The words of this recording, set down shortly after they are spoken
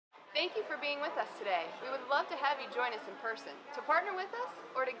Thank you for being with us today. We would love to have you join us in person. To partner with us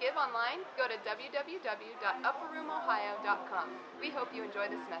or to give online, go to www.upperroomohio.com. We hope you enjoy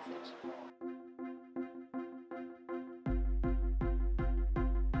this message.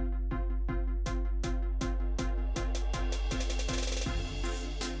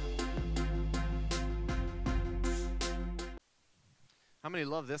 How many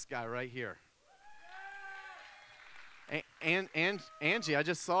love this guy right here? And Angie, I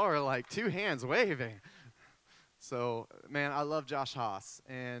just saw her like two hands waving. So, man, I love Josh Haas,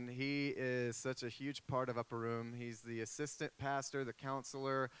 and he is such a huge part of Upper Room. He's the assistant pastor, the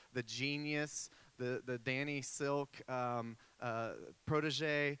counselor, the genius, the Danny Silk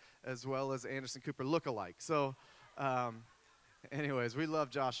protege, as well as Anderson Cooper lookalike. So, anyways, we love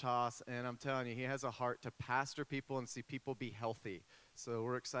Josh Haas, and I'm telling you, he has a heart to pastor people and see people be healthy. So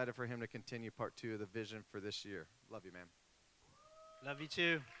we're excited for him to continue part 2 of the vision for this year. Love you, man. Love you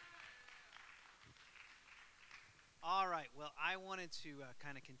too. All right, well, I wanted to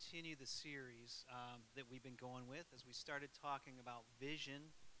kind of continue the series that we've been going with as we started talking about vision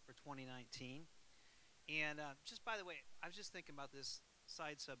for 2019. And just by the way, I was just thinking about this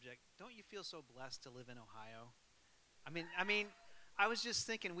side subject. Don't you feel so blessed to live in Ohio? I was just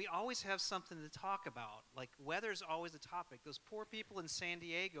thinking we always have something to talk about. Like weather's always a topic. Those poor people in San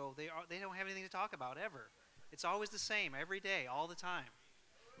Diego, they don't have anything to talk about ever. It's always the same every day, all the time.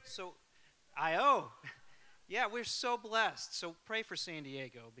 So, yeah, we're so blessed. So pray for San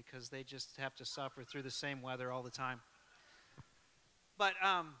Diego because they just have to suffer through the same weather all the time. But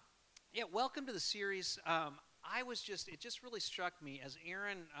yeah, welcome to the series. It just really struck me as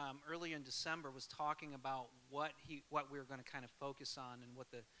Aaron earlier in December was talking about what we were going to kind of focus on and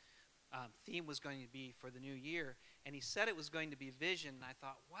what the theme was going to be for the new year. And he said it was going to be vision. And I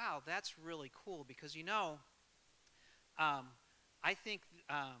thought, wow, that's really cool because I think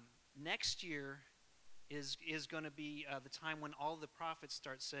next year is going to be the time when all the prophets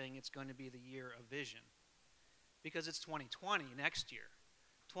start saying it's going to be the year of vision, because it's 2020 next year.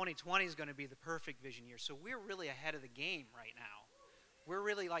 2020 is going to be the perfect vision year. So we're really ahead of the game right now. We're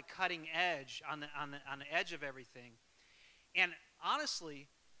really like cutting edge on the edge of everything. And honestly,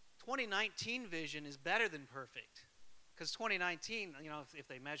 2019 vision is better than perfect, because 2019, if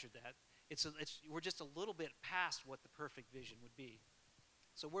they measured that, we're just a little bit past what the perfect vision would be.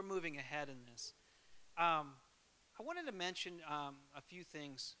 So we're moving ahead in this. I wanted to mention a few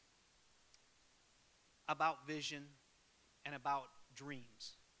things about vision and about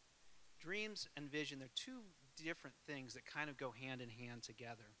dreams. Dreams and vision, they're two different things that kind of go hand in hand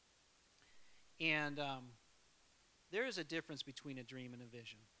together. And there is a difference between a dream and a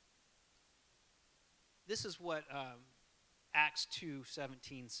vision. This is what Acts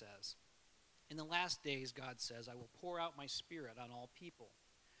 2:17 says. In the last days, God says, I will pour out my spirit on all people.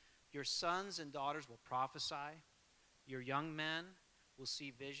 Your sons and daughters will prophesy. Your young men will see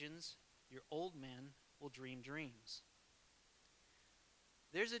visions. Your old men will dream dreams.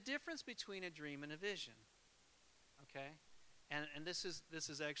 There's a difference between a dream and a vision. Okay? And this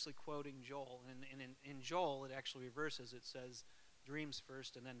is actually quoting Joel. And in Joel, it actually reverses. It says dreams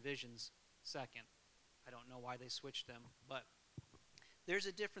first and then visions second. I don't know why they switched them, but there's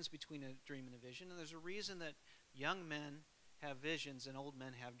a difference between a dream and a vision, and there's a reason that young men have visions and old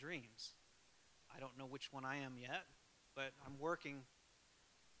men have dreams. I don't know which one I am yet, but I'm working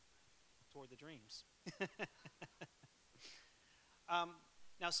toward the dreams.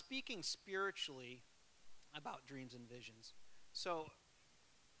 Now, speaking spiritually about dreams and visions, so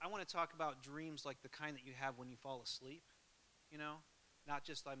I want to talk about dreams like the kind that you have when you fall asleep, not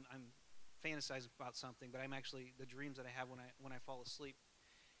just I'm fantasizing about something, but I'm actually the dreams that I have when I fall asleep.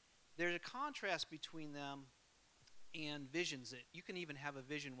 There's a contrast between them and visions that you can even have a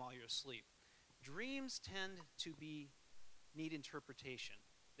vision while you're asleep. Dreams tend to need interpretation.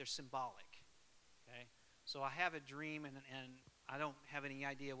 They're symbolic. Okay? So I have a dream and I don't have any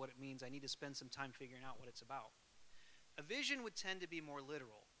idea what it means. I need to spend some time figuring out what it's about. A vision would tend to be more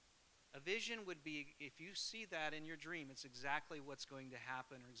literal. A vision would be, if you see that in your dream, it's exactly what's going to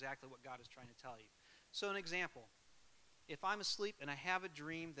happen or exactly what God is trying to tell you. So an example, if I'm asleep and I have a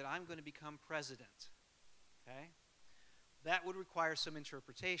dream that I'm going to become president, okay, that would require some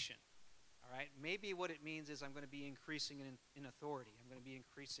interpretation. All right, maybe what it means is I'm going to be increasing in authority. I'm going to be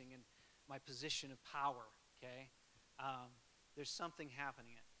increasing in my position of power, okay? There's something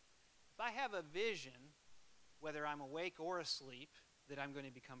happening. If I have a vision, whether I'm awake or asleep, that I'm going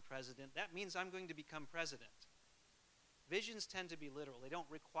to become president, that means I'm going to become president. Visions tend to be literal. They don't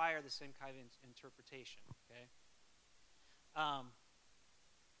require the same kind of interpretation, okay?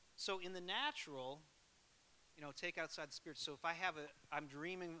 So in the natural, take outside the spirit. So if I'm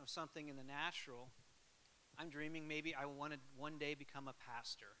dreaming of something in the natural, I'm dreaming maybe I want to one day become a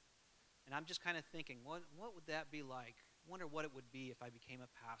pastor. And I'm just kind of thinking, what would that be like? I wonder what it would be if I became a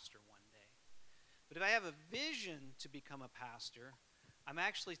pastor one day. But if I have a vision to become a pastor, I'm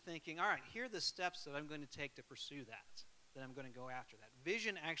actually thinking, all right, here are the steps that I'm going to take to pursue that I'm going to go after that.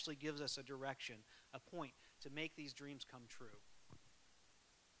 Vision actually gives us a direction, a point to make these dreams come true.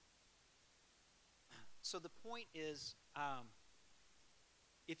 So the point is,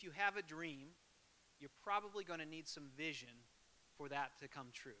 if you have a dream, you're probably going to need some vision for that to come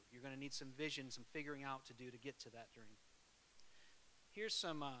true. You're going to need some vision, some figuring out to do to get to that dream. Here's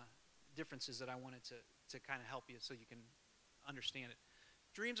some differences that I wanted to kind of help you so you can understand it.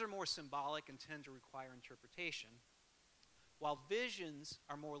 Dreams are more symbolic and tend to require interpretation, while visions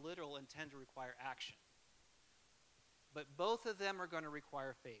are more literal and tend to require action. But both of them are going to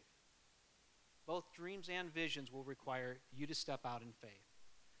require faith. Both dreams and visions will require you to step out in faith.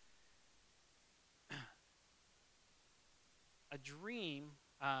 A dream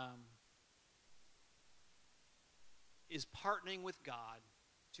is partnering with God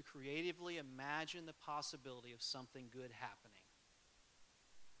to creatively imagine the possibility of something good happening.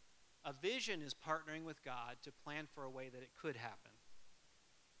 A vision is partnering with God to plan for a way that it could happen.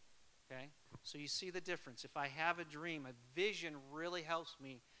 Okay? So you see the difference. If I have a dream, a vision really helps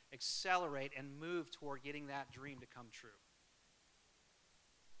me accelerate and move toward getting that dream to come true.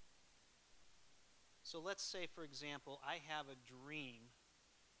 So let's say, for example, I have a dream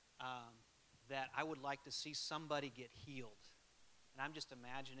that I would like to see somebody get healed. And I'm just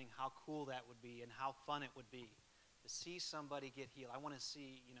imagining how cool that would be and how fun it would be to see somebody get healed. I want to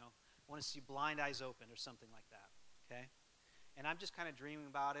see, blind eyes open or something like that, okay? And I'm just kind of dreaming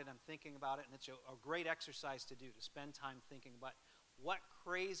about it. I'm thinking about it, and it's a great exercise to do, to spend time thinking about what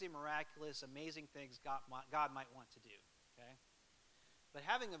crazy, miraculous, amazing things God might want to do, okay? But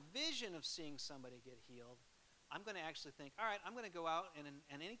having a vision of seeing somebody get healed, I'm going to actually think, all right, I'm going to go out, and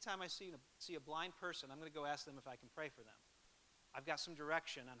anytime I see a blind person, I'm going to go ask them if I can pray for them. I've got some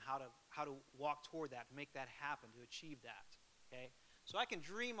direction on how to walk toward that, to make that happen, to achieve that, okay? So I can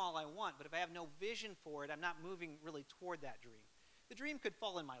dream all I want, but if I have no vision for it, I'm not moving really toward that dream. The dream could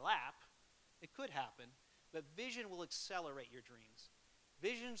fall in my lap. It could happen, but vision will accelerate your dreams.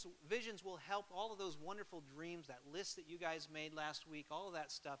 Visions will help all of those wonderful dreams, that list that you guys made last week, all of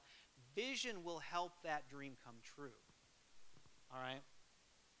that stuff. Vision will help that dream come true, all right?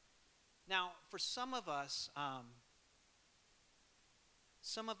 Now, for some of us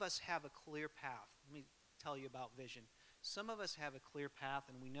have a clear path. Let me tell you about vision. Some of us have a clear path,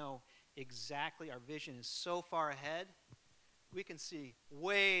 and we know exactly, our vision is so far ahead, we can see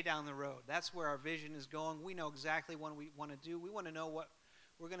way down the road. That's where our vision is going. We know exactly what we want to do. We want to know what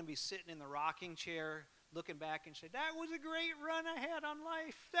we're going to be sitting in the rocking chair, looking back and say, that was a great run I had on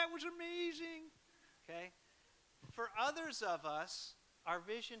life. That was amazing. Okay? For others of us, our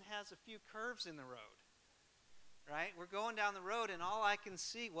vision has a few curves in the road. Right? We're going down the road, and all I can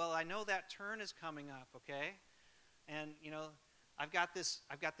see, well, I know that turn is coming up, okay? And, I've got this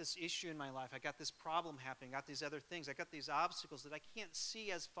issue in my life. I got this problem happening. I got these other things. I got these obstacles that I can't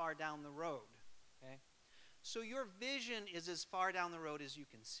see as far down the road, okay? So your vision is as far down the road as you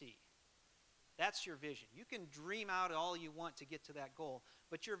can see. That's your vision. You can dream out all you want to get to that goal,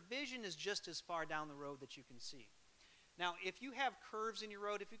 but your vision is just as far down the road that you can see. Now, if you have curves in your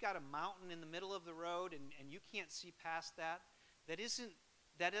road, if you've got a mountain in the middle of the road and you can't see past that,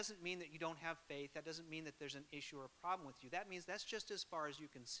 that doesn't mean that you don't have faith. That doesn't mean that there's an issue or a problem with you. That means that's just as far as you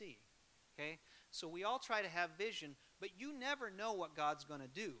can see, okay? So we all try to have vision, but you never know what God's going to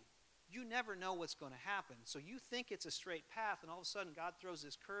do. You never know what's going to happen. So you think it's a straight path, and all of a sudden God throws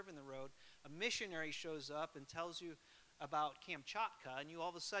this curve in the road. A missionary shows up and tells you about Kamchatka, and you all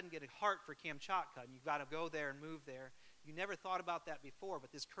of a sudden get a heart for Kamchatka, and you've got to go there and move there. You never thought about that before,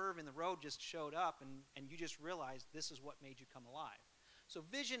 but this curve in the road just showed up, and you just realized this is what made you come alive. So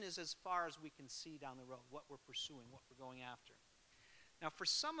vision is as far as we can see down the road, what we're pursuing, what we're going after. Now, for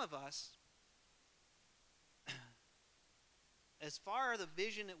some of us, as far as the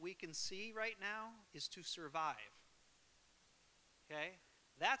vision that we can see right now is to survive. Okay?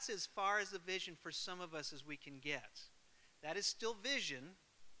 That's as far as the vision for some of us as we can get. That is still vision,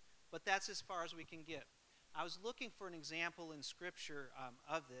 but that's as far as we can get. I was looking for an example in Scripture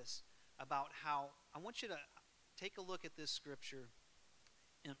of this, about how, I want you to take a look at this Scripture.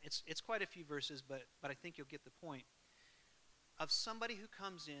 And it's quite a few verses, but I think you'll get the point. Of somebody who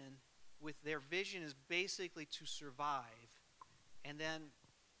comes in with their vision is basically to survive, and then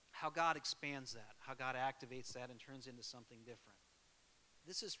how God expands that, how God activates that and turns into something different.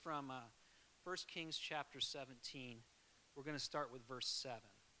 This is from 1 Kings chapter 17. We're going to start with verse 7.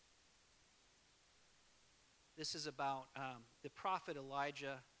 This is about the prophet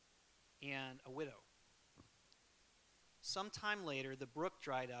Elijah and a widow. Sometime later, the brook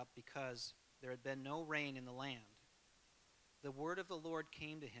dried up because there had been no rain in the land. The word of the Lord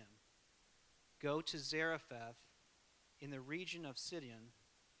came to him, "Go to Zarephath in the region of Sidon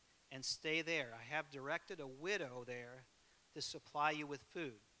and stay there. I have directed a widow there to supply you with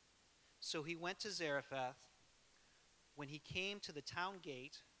food." So he went to Zarephath. When he came to the town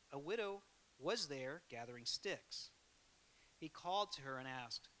gate, a widow was there gathering sticks. He called to her and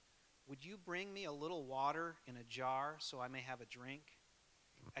asked, "Would you bring me a little water in a jar so I may have a drink?"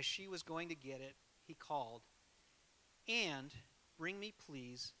 As she was going to get it, he called, "And bring me,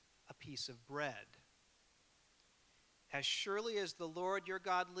 please, a piece of bread." "As surely as the Lord your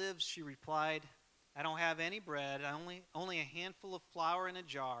God lives," she replied, "I don't have any bread, only a handful of flour in a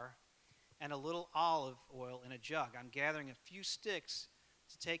jar and a little olive oil in a jug. I'm gathering a few sticks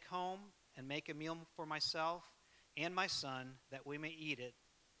to take home and make a meal for myself and my son, that we may eat it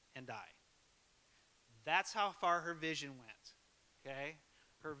and die." That's how far her vision went, okay?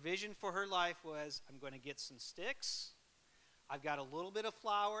 Her vision for her life was, I'm going to get some sticks, I've got a little bit of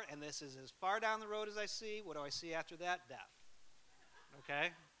flour, and this is as far down the road as I see. What do I see after that? Death,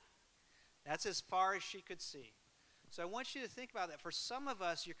 okay? That's as far as she could see. So I want you to think about that. For some of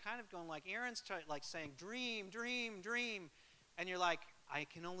us, you're kind of going like Aaron's like saying, dream, dream, dream. And you're like, I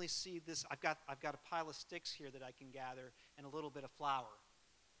can only see this. I've got a pile of sticks here that I can gather and a little bit of flour.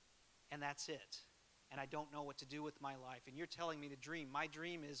 And that's it. And I don't know what to do with my life. And you're telling me to dream. My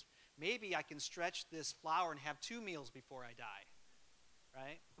dream is maybe I can stretch this flour and have 2 meals before I die.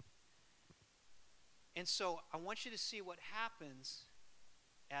 Right? And so I want you to see what happens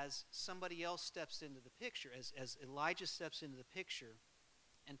as somebody else steps into the picture, as Elijah steps into the picture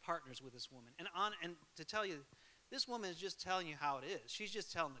and partners with this woman. And to tell you, this woman is just telling you how it is. She's just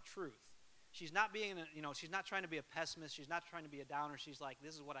telling the truth. She's not being, she's not trying to be a pessimist. She's not trying to be a downer. She's like,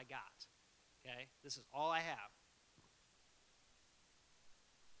 this is what I got. Okay? This is all I have.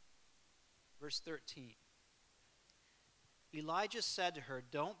 Verse 13. Elijah said to her,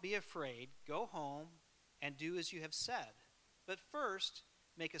 "Don't be afraid. Go home and do as you have said. But first,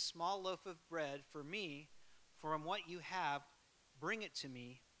 make a small loaf of bread for me. From what you have, bring it to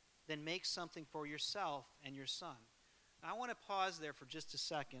me. Then make something for yourself and your son." Now, I want to pause there for just a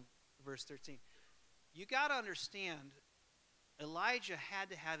second, verse 13. You got to understand, Elijah had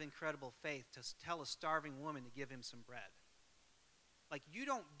to have incredible faith to tell a starving woman to give him some bread. Like, you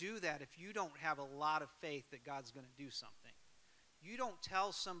don't do that if you don't have a lot of faith that God's going to do something. You don't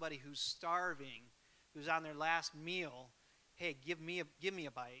tell somebody who's starving, who's on their last meal, "Hey, give me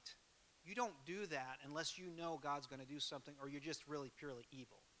a bite." You don't do that unless you know God's going to do something, or you're just really purely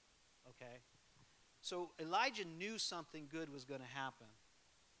evil. Okay? So Elijah knew something good was going to happen.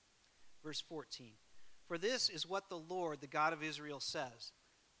 Verse 14. "For this is what the Lord, the God of Israel, says.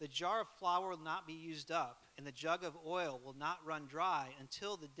 The jar of flour will not be used up, and the jug of oil will not run dry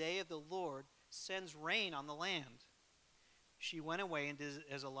until the day of the Lord sends rain on the land." She went away and did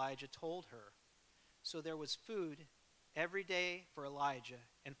as Elijah told her. So there was food every day for Elijah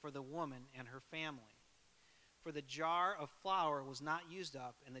and for the woman and her family. For the jar of flour was not used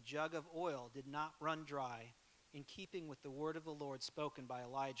up, and the jug of oil did not run dry, in keeping with the word of the Lord spoken by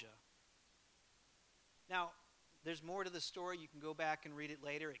Elijah. Now, there's more to the story. You can go back and read it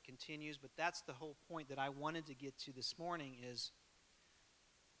later. It continues, but that's the whole point that I wanted to get to this morning is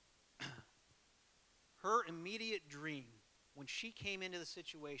her immediate dream when she came into the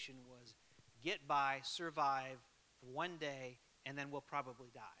situation was get by, survive for one day, and then we'll probably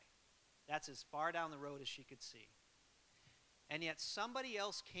die. That's as far down the road as she could see. And yet somebody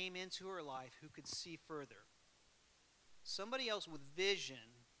else came into her life who could see further. Somebody else with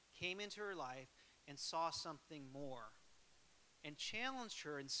vision came into her life and saw something more and challenged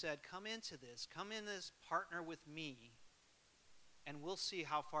her and said, come in this, partner with me, and we'll see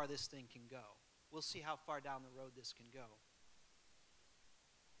how far this thing can go. We'll see how far down the road this can go.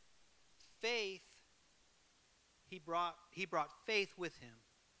 Faith, he brought faith with him.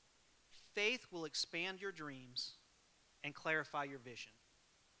 Faith will expand your dreams and clarify your vision.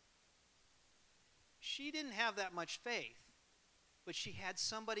 She didn't have that much faith, but she had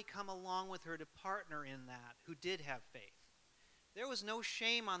somebody come along with her to partner in that who did have faith. There was no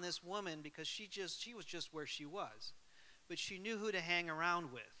shame on this woman because she was just where she was, but she knew who to hang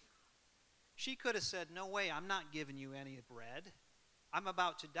around with. She could have said, "No way, I'm not giving you any bread. I'm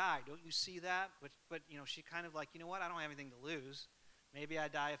about to die. Don't you see that?" But she kind of like, you know what? I don't have anything to lose. Maybe I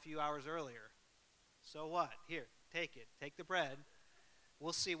die a few hours earlier. So what? Here, take it. Take the bread.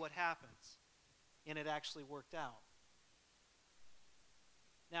 We'll see what happens. and it actually worked out.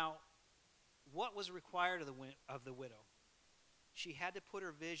 Now, what was required of the widow? She had to put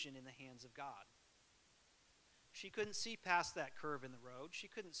her vision in the hands of God. She couldn't see past that curve in the road. She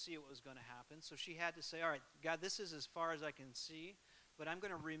couldn't see what was going to happen. So she had to say, all right, God, this is as far as I can see, but I'm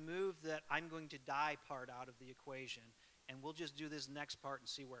going to remove that I'm going to die part out of the equation, and we'll just do this next part and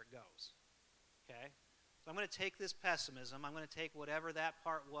see where it goes. Okay? So I'm going to take this pessimism. I'm going to take whatever that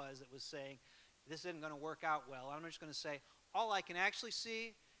part was that was saying, this isn't going to work out well. I'm just going to say, all I can actually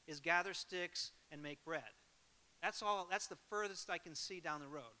see is gather sticks and make bread. That's all. That's the furthest I can see down the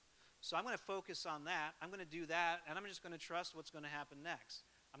road. So I'm going to focus on that. I'm going to do that, and I'm just going to trust what's going to happen next.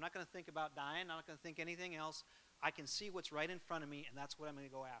 I'm not going to think about dying. I'm not going to think anything else. I can see what's right in front of me, and that's what I'm going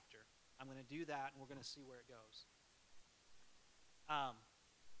to go after. I'm going to do that, and we're going to see where it goes.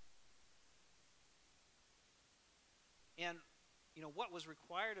 And, you know, what was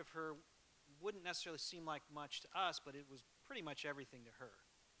required of her wouldn't necessarily seem like much to us, but it was pretty much everything to her.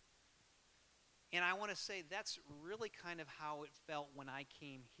 And I want to say that's really kind of how it felt when I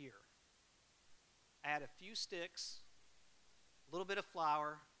came here. I had a few sticks, a little bit of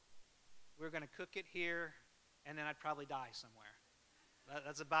flour. We were going to cook it here, and then I'd probably die somewhere.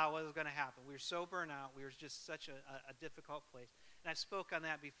 That's about what was going to happen. We were so burnt out. We were just such a difficult place. And I've spoke on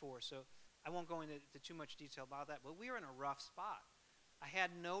that before, so I won't go into too much detail about that. But we were in a rough spot. I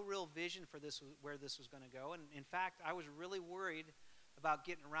had no real vision for this, where this was going to go. And in fact, I was really worried about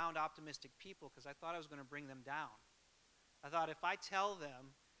getting around optimistic people because I thought I was going to bring them down. I thought if I tell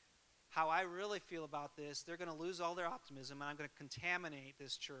them how I really feel about this, they're going to lose all their optimism, and I'm going to contaminate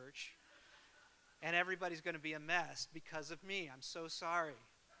this church, and everybody's going to be a mess because of me. I'm so sorry.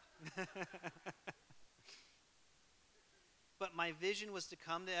 But my vision was to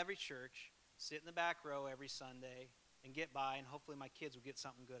come to every church, sit in the back row every Sunday, and get by, and hopefully my kids would get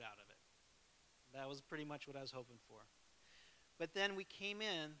something good out of it. That was pretty much what I was hoping for. But then we came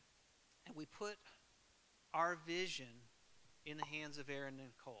in, and we put our vision in the hands of Aaron and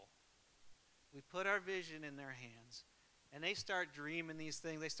Nicole. We put our vision in their hands, and they start dreaming these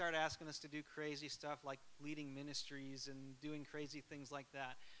things. They start asking us to do crazy stuff like leading ministries and doing crazy things like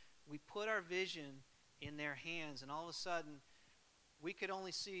that. We put our vision in their hands, and all of a sudden, we could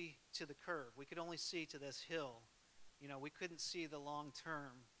only see to the curve. We could only see to this hill. You know, we couldn't see the long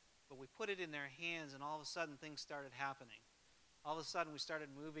term, but we put it in their hands, and all of a sudden, things started happening. All of a sudden, we started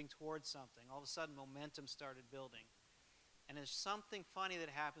moving towards something. All of a sudden, momentum started building. And there's something funny that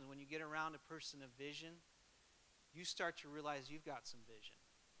happens when you get around a person of vision. You start to realize you've got some vision.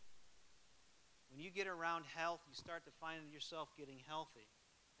 When you get around health, you start to find yourself getting healthy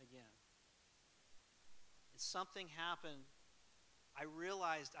again. And something happened. I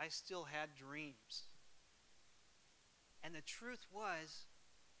realized I still had dreams. And the truth was,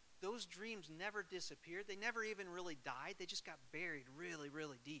 those dreams never disappeared. They never even really died. They just got buried really,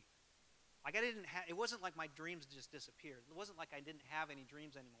 really deep. Like it wasn't like my dreams just disappeared. It wasn't like I didn't have any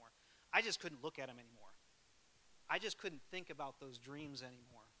dreams anymore. I just couldn't look at them anymore. I just couldn't think about those dreams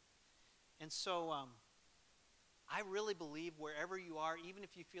anymore. And so I really believe wherever you are, even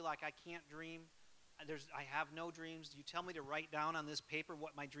if you feel like I can't dream, I have no dreams, you tell me to write down on this paper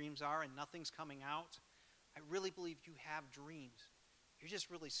what my dreams are and nothing's coming out, I really believe you have dreams. You're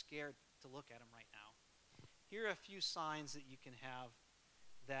just really scared to look at them right now. Here are a few signs that you can have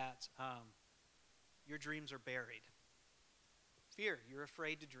that your dreams are buried. Fear, you're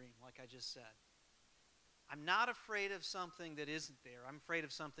afraid to dream, like I just said. I'm not afraid of something that isn't there. I'm afraid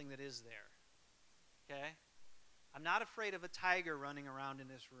of something that is there. Okay? I'm not afraid of a tiger running around in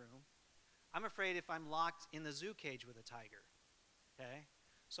this room. I'm afraid if I'm locked in the zoo cage with a tiger. Okay?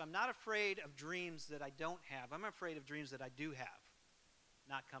 So I'm not afraid of dreams that I don't have. I'm afraid of dreams that I do have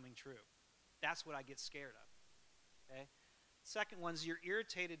not coming true. That's what I get scared of. Okay? Second one's you're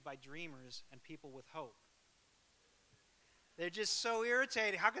irritated by dreamers and people with hope. They're just so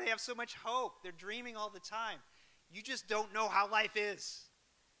irritated. How can they have so much hope? They're dreaming all the time. You just don't know how life is.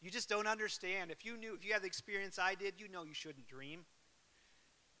 You just don't understand. If you had the experience I did, you know you shouldn't dream.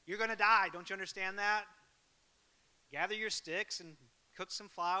 You're going to die. Don't you understand that? Gather your sticks and cook some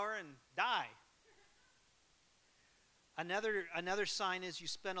flour and die. Another sign is you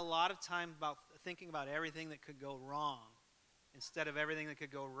spend a lot of time thinking about everything that could go wrong instead of everything that could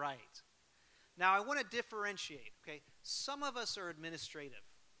go right. Now, I want to differentiate, okay? Some of us are administrative,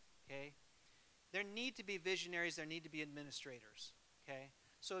 okay? There need to be visionaries. There need to be administrators, okay?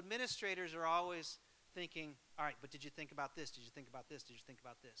 So administrators are always thinking, all right, but did you think about this? Did you think about this? Did you think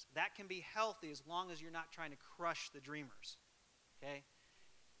about this? That can be healthy as long as you're not trying to crush the dreamers, okay?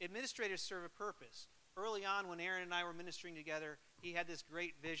 Administrators serve a purpose. Early on when Aaron and I were ministering together, he had this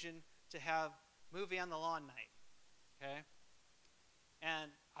great vision to have movie on the lawn night, okay?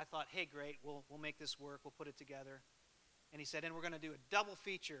 And I thought, hey, great, we'll make this work, we'll put it together. And he said, and we're going to do a double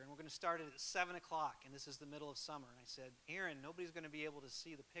feature, and we're going to start it at 7 o'clock, and this is the middle of summer. And I said, Aaron, nobody's going to be able to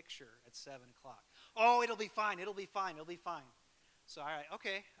see the picture at 7 o'clock. Oh, it'll be fine, it'll be fine, it'll be fine. So, all right,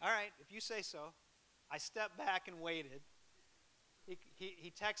 okay, all right, if you say so. I stepped back and waited.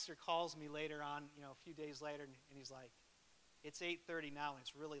 He texts or calls me later on, a few days later, and he's like, it's 8:30 now, and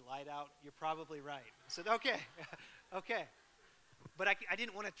it's really light out. You're probably right. I said, okay, okay. But I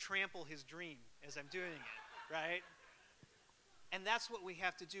didn't want to trample his dream as I'm doing it, right? And that's what we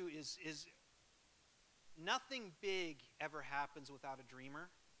have to do is nothing big ever happens without a dreamer,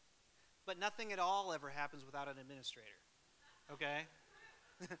 but nothing at all ever happens without an administrator, okay?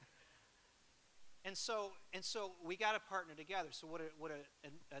 And so we got to partner together. So what an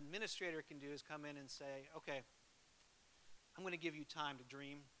administrator can do is come in and say, okay, I'm going to give you time to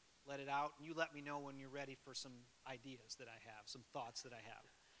dream, let it out, and you let me know when you're ready for some ideas that I have, some thoughts that I have.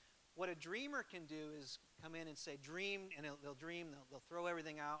 What a dreamer can do is come in and say, dream, and they'll dream, they'll throw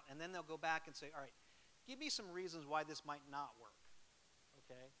everything out, and then they'll go back and say, all right, give me some reasons why this might not work,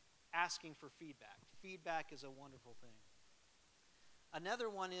 okay? Asking for feedback. Feedback is a wonderful thing. Another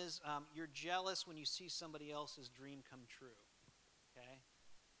one is you're jealous when you see somebody else's dream come true, okay?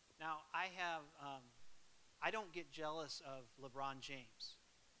 Now, I don't get jealous of LeBron James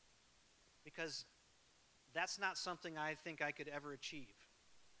because that's not something I think I could ever achieve.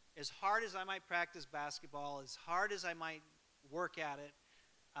 As hard as I might practice basketball, as hard as I might work at it,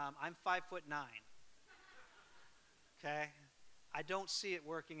 I'm 5'9", okay? I don't see it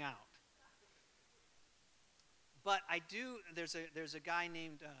working out. But I do, there's a guy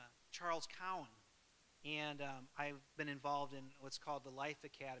named Charles Cowan, and I've been involved in what's called the Life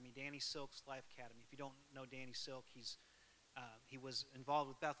Academy, Danny Silk's Life Academy. If you don't know Danny Silk, he was involved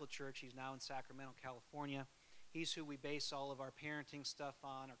with Bethel Church. He's now in Sacramento, California. He's who we base all of our parenting stuff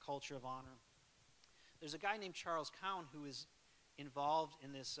on, our culture of honor. There's a guy named Charles Cowan who is involved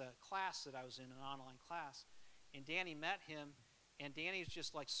in this class that I was in, an online class. And Danny met him, and Danny's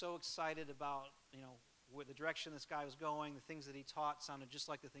just like so excited about, where the direction this guy was going. The things that he taught sounded just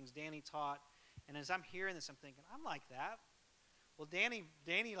like the things Danny taught. And as I'm hearing this, I'm thinking, I'm like that. Well, Danny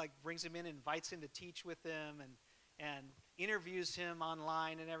like brings him in and invites him to teach with him and interviews him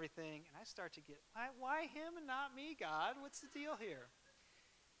online and everything. And I start to get, why him and not me, God? What's the deal here?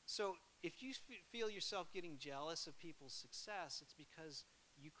 So if you feel yourself getting jealous of people's success, it's because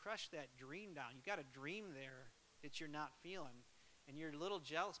you crushed that dream down. You got a dream there that you're not feeling. And you're a little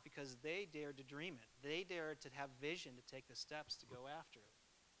jealous because they dared to dream it. They dared to have vision to take the steps to go after it.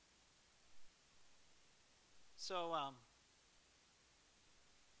 So,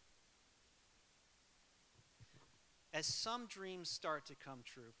 as some dreams start to come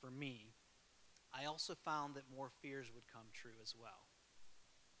true for me, I also found that more fears would come true as well.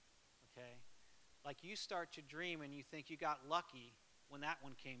 Okay? Like you start to dream and you think you got lucky when that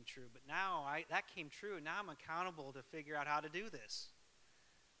one came true. But now that came true, and now I'm accountable to figure out how to do this.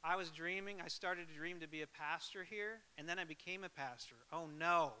 I was dreaming. I started to dream to be a pastor here, and then I became a pastor. Oh,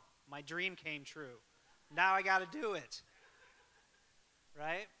 no. My dream came true. Now I got to do it.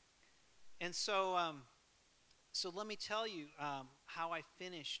 Right? And so let me tell you how I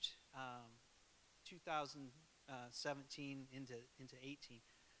finished 2017 into 18.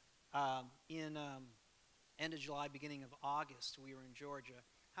 In end of July, beginning of August, we were in Georgia.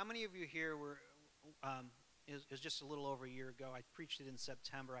 How many of you here were, it was just a little over a year ago, I preached it in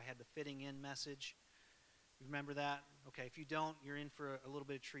September. I had the fitting in message. You remember that? Okay, if you don't, you're in for a little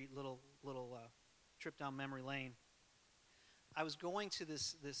bit of treat, little trip down memory lane. I was going to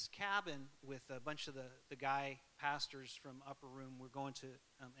this cabin with a bunch of the guy pastors from Upper Room. We're going to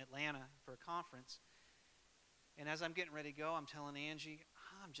Atlanta for a conference. And as I'm getting ready to go, I'm telling Angie,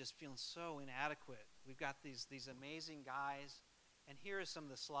 I'm just feeling so inadequate. We've got these amazing guys. And here are some of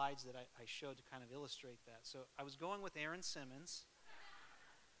the slides that I showed to kind of illustrate that. So I was going with Aaron Simmons,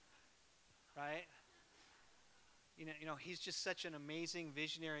 right? You know, he's just such an amazing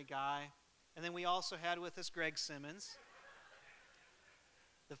visionary guy. And then we also had with us Greg Simmons,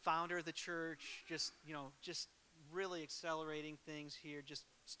 the founder of the church, just really accelerating things here, just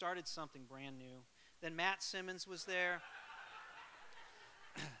started something brand new. Then Matt Simmons was there.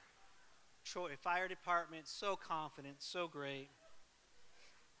 Troy Fire Department, so confident, so great.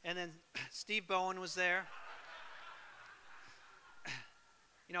 And then Steve Bowen was there.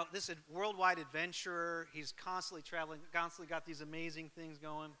 This is a worldwide adventurer. He's constantly traveling, constantly got these amazing things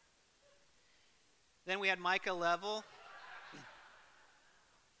going. Then we had Micah Level.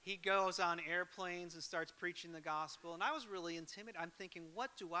 he goes on airplanes and starts preaching the gospel. And I was really intimidated. I'm thinking,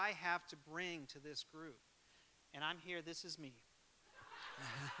 what do I have to bring to this group? And I'm here, this is me.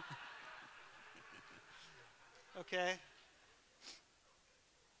 Okay?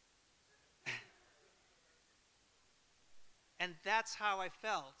 And that's how I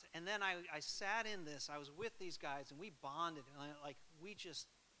felt. And then I sat in this. I was with these guys, and we bonded. And we just,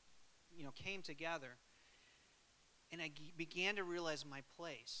 came together. And I began to realize my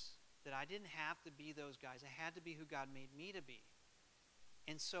place, that I didn't have to be those guys. I had to be who God made me to be.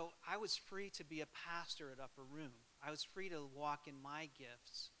 And so I was free to be a pastor at Upper Room. I was free to walk in my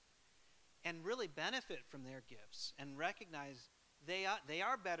gifts and really benefit from their gifts and recognize they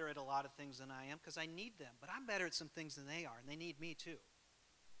are better at a lot of things than I am because I need them. But I'm better at some things than they are, and they need me too.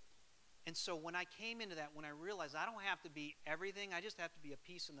 And so when I came into that, when I realized I don't have to be everything, I just have to be a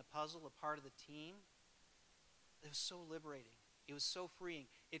piece in the puzzle, a part of the team, it was so liberating. It was so freeing.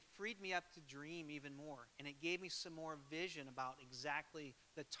 It freed me up to dream even more, and it gave me some more vision about exactly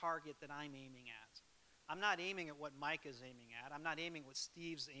the target that I'm aiming at. I'm not aiming at what Mike is aiming at. I'm not aiming at what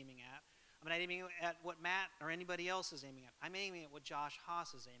Steve's aiming at. I'm not aiming at what Matt or anybody else is aiming at. I'm aiming at what Josh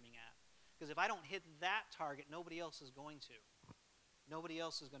Haas is aiming at. Because if I don't hit that target, nobody else is going to. Nobody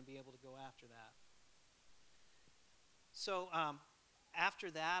else is going to be able to go after that. So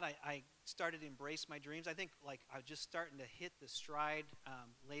after that, I started to embrace my dreams. I think I was just starting to hit the stride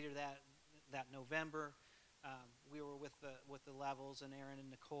later that November. We were with the Levels and Aaron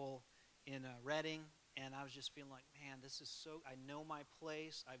and Nicole in Reading, and I was just feeling like, man, this is so, I know my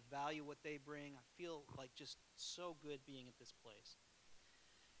place. I value what they bring. I feel like just so good being at this place.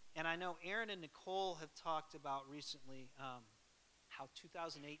 And I know Aaron and Nicole have talked about recently how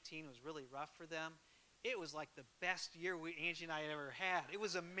 2018 was really rough for them. It was like the best year Angie and I ever had. It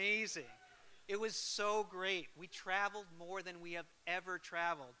was amazing. It was so great. We traveled more than we have ever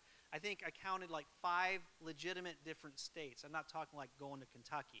traveled. I think I counted like 5 legitimate different states. I'm not talking like going to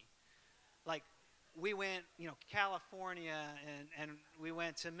Kentucky. Like we went, California and we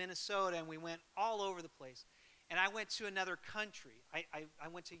went to Minnesota and we went all over the place. And I went to another country. I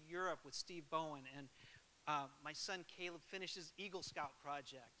went to Europe with Steve Bowen, and my son Caleb finished his Eagle Scout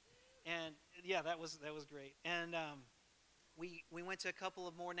project. And yeah, that was great. And we went to a couple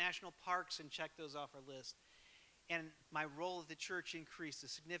of more national parks and checked those off our list. And my role at the church increased, the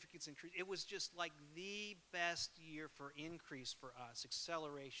significance increased. It was just like the best year for increase for us,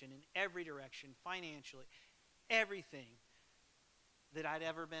 acceleration in every direction, financially, everything that I'd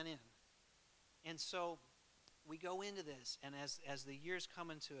ever been in. And so we go into this, and as the years come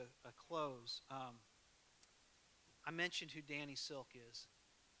into a close, I mentioned who Danny Silk is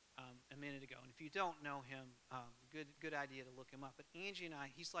a minute ago. And if you don't know him, good idea to look him up. But Angie and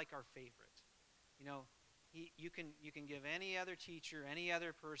I, he's like our favorite. You can give any other teacher, any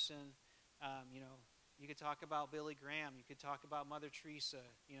other person, you could talk about Billy Graham, you could talk about Mother Teresa,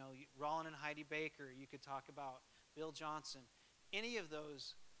 Roland and Heidi Baker, you could talk about Bill Johnson, any of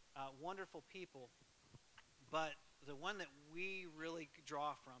those wonderful people. But the one that we really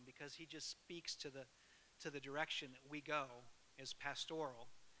draw from, because he just speaks to the direction that we go as pastoral,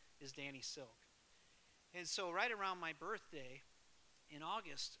 is Danny Silk. And so right around my birthday, in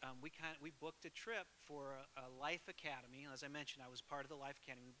August, we booked a trip for a Life Academy. As I mentioned, I was part of the Life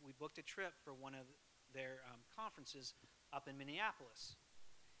Academy. We booked a trip for one of their conferences up in Minneapolis.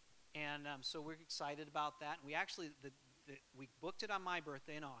 And so we're excited about that. And we actually, we booked it on my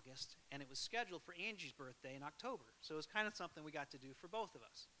birthday in August, and it was scheduled for Angie's birthday in October. So it was kind of something we got to do for both of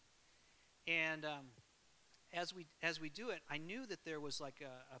us. And as we do it, I knew that there was like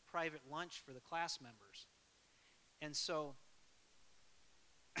a private lunch for the class members. And so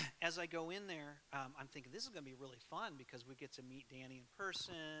as I go in there, I'm thinking this is going to be really fun because we get to meet Danny in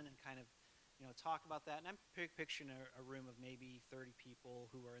person and kind of, talk about that. And I'm picturing a room of maybe 30 people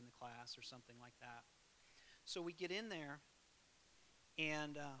who are in the class or something like that. So we get in there,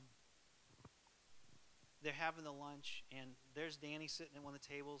 and they're having the lunch, and there's Danny sitting at one of the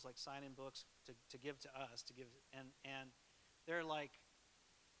tables, like signing books to give to us, and there are like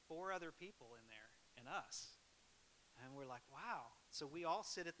 4 other people in there and us. And we're like, wow. So we all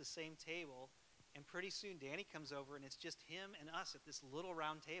sit at the same table, and pretty soon Danny comes over, and it's just him and us at this little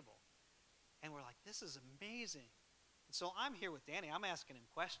round table. And we're like, this is amazing. And so I'm here with Danny. I'm asking him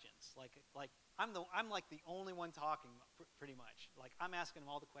questions. Like I'm like the only one talking, pretty much. Like I'm asking him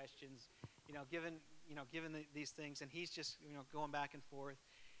all the questions, given these things, and he's just going back and forth.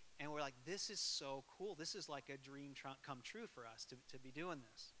 And we're like, this is so cool. This is like a dream come true for us to be doing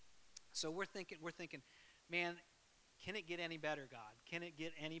this. So we're thinking, man, can it get any better, God? Can it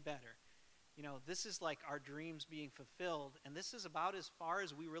get any better? this is like our dreams being fulfilled, and this is about as far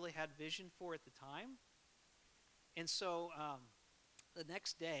as we really had vision for at the time. And so the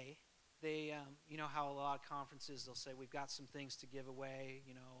next day, they, you know how a lot of conferences, they'll say, we've got some things to give away,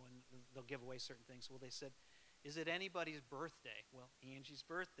 and they'll give away certain things. Well, they said, is it anybody's birthday? Well, Angie's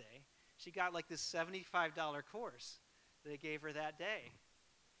birthday. She got like this $75 course they gave her that day.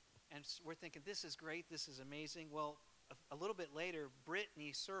 And we're thinking, this is great, this is amazing. Well, a little bit later,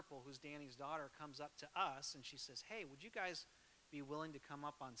 Brittany Serple, who's Danny's daughter, comes up to us and she says, hey, would you guys be willing to come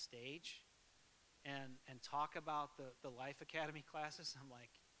up on stage and talk about the Life Academy classes? I'm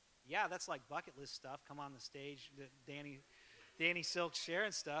like, yeah, that's like bucket list stuff. Come on the stage, Danny Silk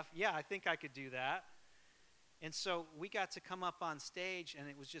sharing stuff. Yeah, I think I could do that. And so we got to come up on stage, and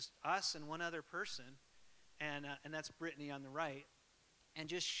it was just us and one other person, and that's Brittany on the right, and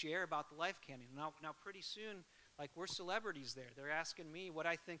just share about the Life Academy. Now pretty soon, like, we're celebrities there. They're asking me what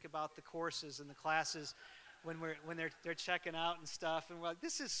I think about the courses and the classes when they're checking out and stuff, and we're like,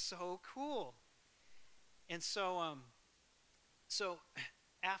 this is so cool. And so so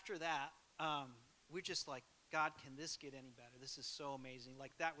after that, we're just like, God, can this get any better? This is so amazing.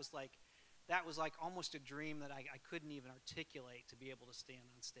 That was like almost a dream that I couldn't even articulate, to be able to stand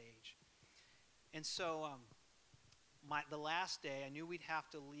on stage. And so the last day, I knew we'd have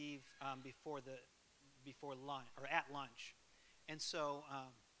to leave before lunch, or at lunch. And so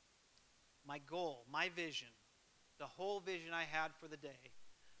my goal, my vision, the whole vision I had for the day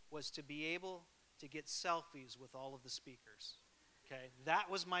was to be able to get selfies with all of the speakers. Okay, that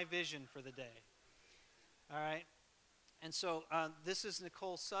was my vision for the day. All right, and so this is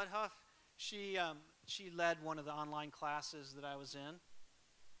Nicole Sudhuff. She led one of the online classes that I was in.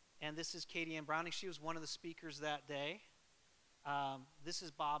 And this is Katie Ann Browning. She was one of the speakers that day. This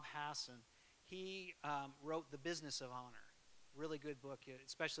is Bob Hassan. He wrote The Business of Honor. Really good book,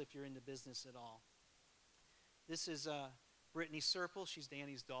 especially if you're into business at all. This is Brittany Serple. She's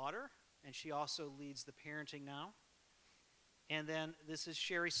Danny's daughter, and she also leads the parenting now. And then this is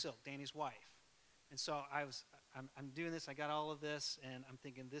Sherry Silk, Danny's wife. And so I'm doing this. I got all of this, and I'm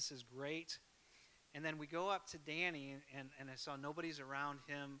thinking, this is great. And then we go up to Danny, and I saw nobody's around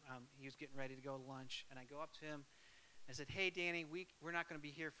him. He was getting ready to go to lunch. And I go up to him. I said, hey, Danny, we're not going to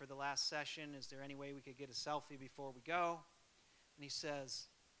be here for the last session. Is there any way we could get a selfie before we go? And he says,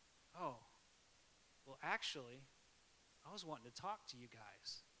 oh, well, actually, I was wanting to talk to you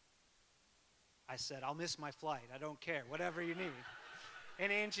guys. I said, I'll miss my flight. I don't care. Whatever you need.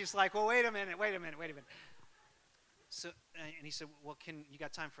 And Angie's like, well, wait a minute. So, and he said, well, you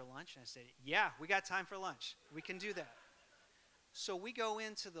got time for lunch? And I said, yeah, we got time for lunch. We can do that. So we go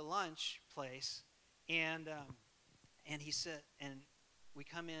into the lunch place, and he said, and we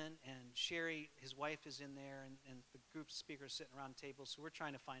come in, and Sherry, his wife, is in there, and the group of speakers sitting around the table, so we're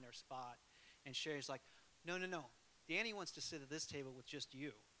trying to find our spot. And Sherry's like, no. Danny wants to sit at this table with just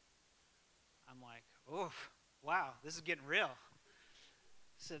you. I'm like, oh, wow, this is getting real.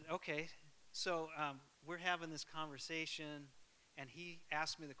 I said, okay. So we're having this conversation, and he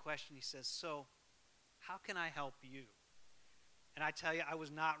asked me the question. He says, so how can I help you? And I tell you, I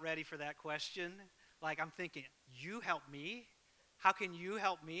was not ready for that question. Like, I'm thinking, you help me? How can you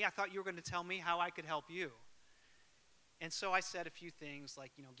help me? I thought you were going to tell me how I could help you. And so I said a few things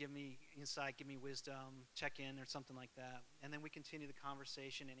like, give me insight, give me wisdom, check in, or something like that. And then we continue the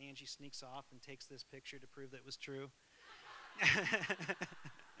conversation, and Angie sneaks off and takes this picture to prove that it was true.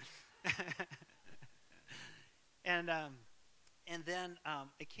 And then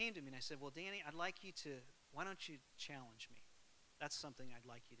it came to me, and I said, well, Danny, why don't you challenge me? That's something I'd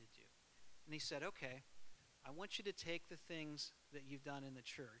like you to do. And he said, okay, I want you to take the things that you've done in the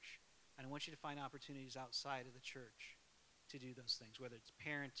church, and I want you to find opportunities outside of the church to do those things, whether it's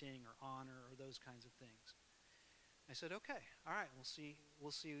parenting or honor or those kinds of things. I said, okay, all right, we'll see.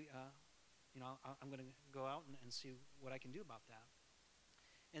 I'm going to go out and see what I can do about that.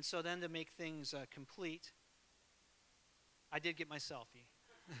 And so then, to make things complete, I did get my selfie.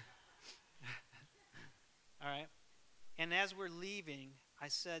 All right? And as we're leaving, I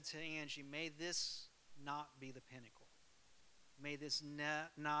said to Angie, may this not be the pinnacle. May this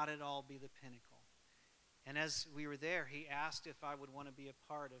not at all be the pinnacle. And as we were there, he asked if I would want to be a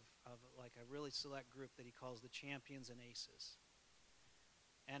part of like a really select group that he calls the Champions and Aces.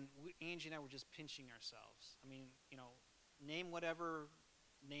 And Angie and I were just pinching ourselves. I mean, name whatever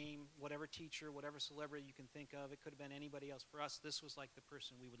teacher, whatever celebrity you can think of. It could have been anybody else. For us, this was like the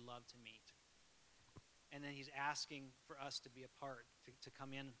person we would love to meet. And then he's asking for us to be a part, to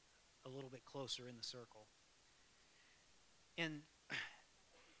come in a little bit closer in the circle. And,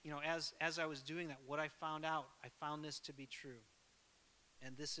 as I was doing that, what I found this to be true.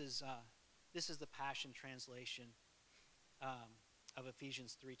 And this is This is the Passion Translation of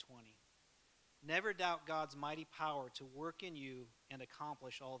Ephesians 3:20. Never doubt God's mighty power to work in you and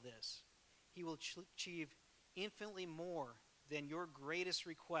accomplish all this. He will achieve infinitely more than your greatest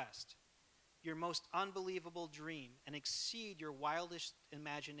request, your most unbelievable dream, and exceed your wildest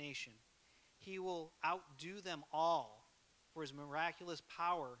imagination. He will outdo them all, for his miraculous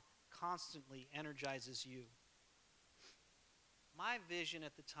power constantly energizes you. My vision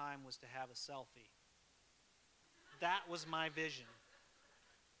at the time was to have a selfie. That was my vision.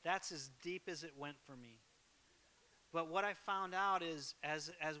 That's as deep as it went for me. But what I found out is,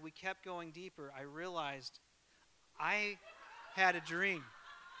 as we kept going deeper, I realized I had a dream.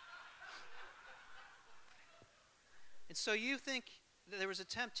 And so you think that there was a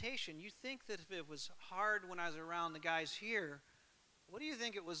temptation. You think that if it was hard when I was around the guys here, what do you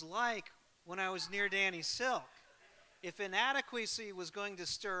think it was like when I was near Danny Silk? If inadequacy was going to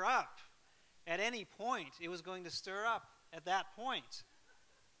stir up at any point, it was going to stir up at that point.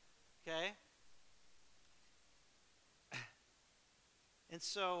 Okay? And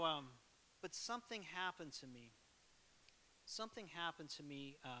so, but something happened to me. Something happened to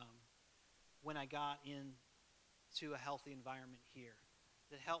me when I got into a healthy environment here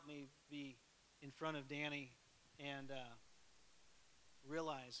that helped me be in front of Danny and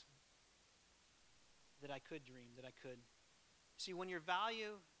realize that I could dream, that I could. See, when your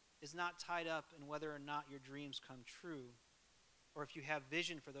value is not tied up in whether or not your dreams come true, or if you have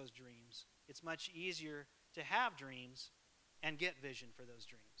vision for those dreams, it's much easier to have dreams and get vision for those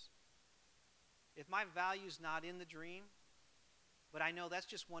dreams. If my value's not in the dream, but I know that's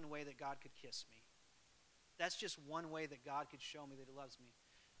just one way that God could kiss me. That's just one way that God could show me that he loves me.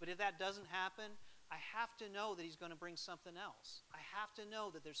 But if that doesn't happen, I have to know that he's going to bring something else. I have to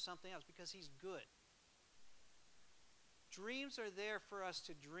know that there's something else because he's good. Dreams are there for us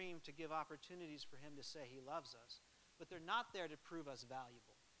to dream, to give opportunities for him to say he loves us, but they're not there to prove us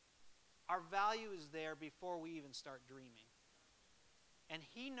valuable. Our value is there before we even start dreaming. And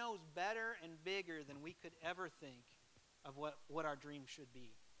he knows better and bigger than we could ever think of what our dream should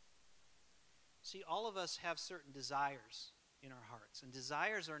be. See, all of us have certain desires in our hearts, and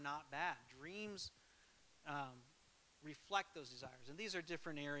desires are not bad. Dreams reflect those desires, and these are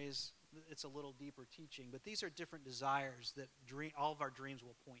different areas. It's a little deeper teaching, but these are different desires that all of our dreams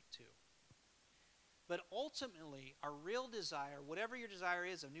will point to. But ultimately, our real desire, whatever your desire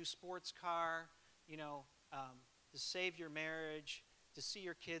is, a new sports car, to save your marriage, to see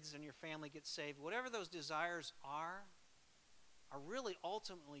your kids and your family get saved, whatever those desires are really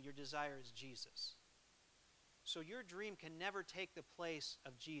ultimately your desire is Jesus. So your dream can never take the place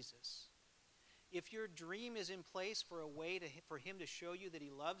of Jesus. If your dream is in place for a way for him to show you that he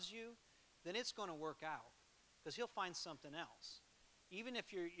loves you, then it's going to work out because he'll find something else. Even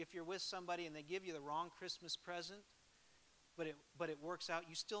if you're with somebody and they give you the wrong Christmas present, but it works out,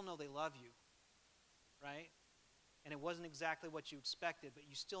 you still know they love you, right? And it wasn't exactly what you expected, but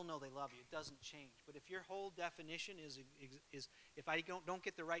you still know they love you. It doesn't change. But if your whole definition is if I don't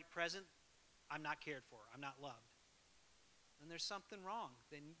get the right present, I'm not cared for, I'm not loved, then there's something wrong.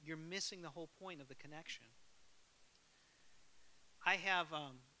 Then you're missing the whole point of the connection. I have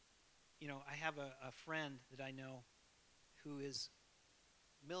a friend that I know who is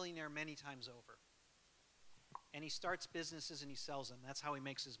millionaire many times over. And he starts businesses and he sells them. That's how he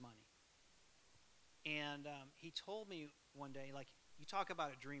makes his money. And he told me one day, like, you talk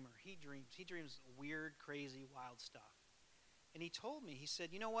about a dreamer. He dreams weird, crazy, wild stuff. And he told me, he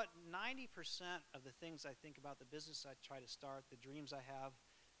said, you know what, 90% of the things I think about, the business I try to start, the dreams I have,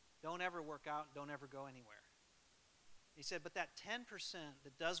 don't ever work out, don't ever go anywhere. He said, but that 10%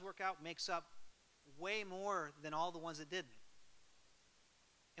 that does work out makes up way more than all the ones that didn't.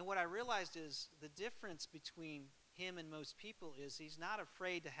 And what I realized is the difference between him and most people is he's not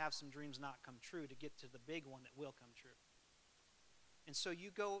afraid to have some dreams not come true to get to the big one that will come true. And so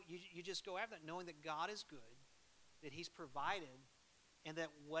you just go after that knowing that God is good, that he's provided, and that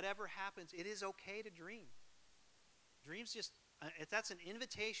whatever happens, it is okay to dream. Dreams that's an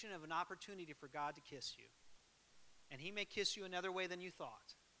invitation of an opportunity for God to kiss you. And he may kiss you another way than you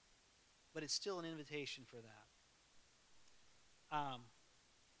thought, but it's still an invitation for that.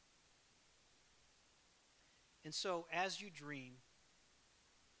 And so as you dream,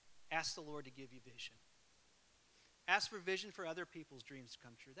 ask the Lord to give you vision. Ask for vision for other people's dreams to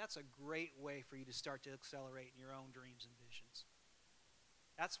come true. That's a great way for you to start to accelerate in your own dreams and visions.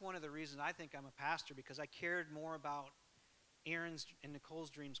 That's one of the reasons I think I'm a pastor, because I cared more about Aaron's and Nicole's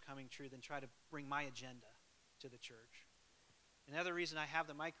dreams coming true than try to bring my agenda to the church. Another reason I have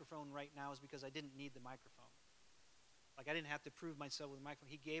the microphone right now is because I didn't need the microphone. Like I didn't have to prove myself with a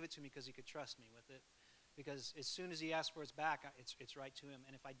microphone. He gave it to me because he could trust me with it. Because as soon as he asks for it back, it's right to him.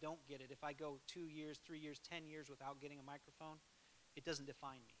 And if I don't get it, if I go 2 years, 3 years, 10 years without getting a microphone, it doesn't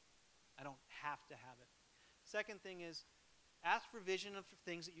define me. I don't have to have it. Second thing is, ask for vision of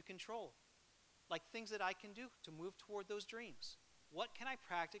things that you control. Like things that I can do to move toward those dreams. What can I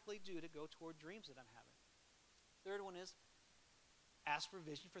practically do to go toward dreams that I'm having? Third one is, ask for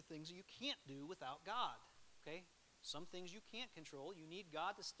vision for things that you can't do without God. Okay? Some things you can't control. You need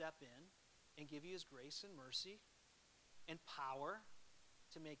God to step in and give you his grace and mercy and power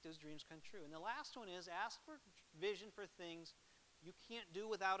to make those dreams come true. And the last one is ask for vision for things you can't do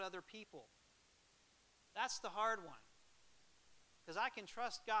without other people. That's the hard one. Because I can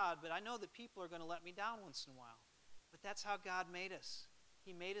trust God, but I know that people are going to let me down once in a while. But that's how God made us.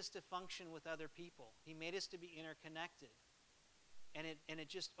 He made us to function with other people. He made us to be interconnected. And it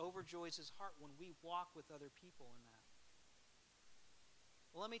just overjoys his heart when we walk with other people in that.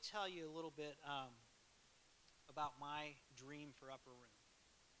 Well, let me tell you a little bit about my dream for Upper Room.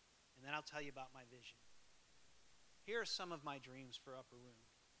 And then I'll tell you about my vision. Here are some of my dreams for Upper Room.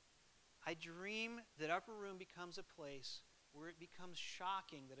 I dream that Upper Room becomes a place where it becomes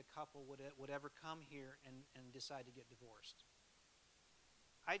shocking that a couple would ever come here and decide to get divorced.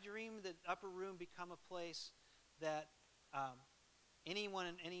 I dream that Upper Room become a place that anyone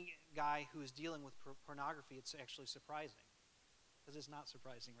and any guy who is dealing with pornography, it's actually surprising. Because it's not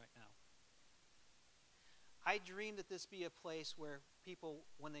surprising right now. I dream that this be a place where people,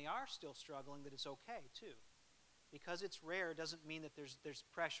 when they are still struggling, that it's okay too. Because it's rare doesn't mean that there's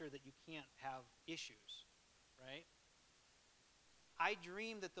pressure that you can't have issues, right? I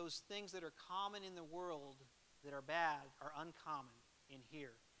dream that those things that are common in the world that are bad are uncommon in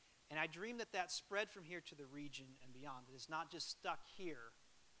here. And I dream that that spread from here to the region and beyond. That it's not just stuck here,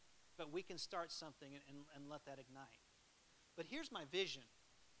 but we can start something and let that ignite. But here's my vision.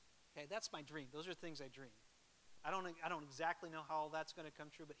 Okay, that's my dream. Those are things I dream. I don't exactly know how all that's going to come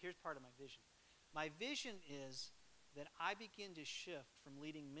true, but here's part of my vision. My vision is that I begin to shift from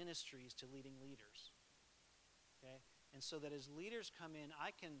leading ministries to leading leaders. Okay? And so that as leaders come in,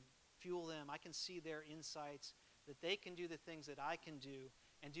 I can fuel them, I can see their insights, that they can do the things that I can do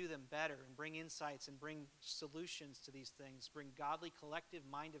and do them better and bring insights and bring solutions to these things, bring godly collective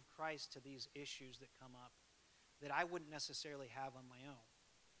mind of Christ to these issues that come up that I wouldn't necessarily have on my own.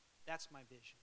 That's my vision.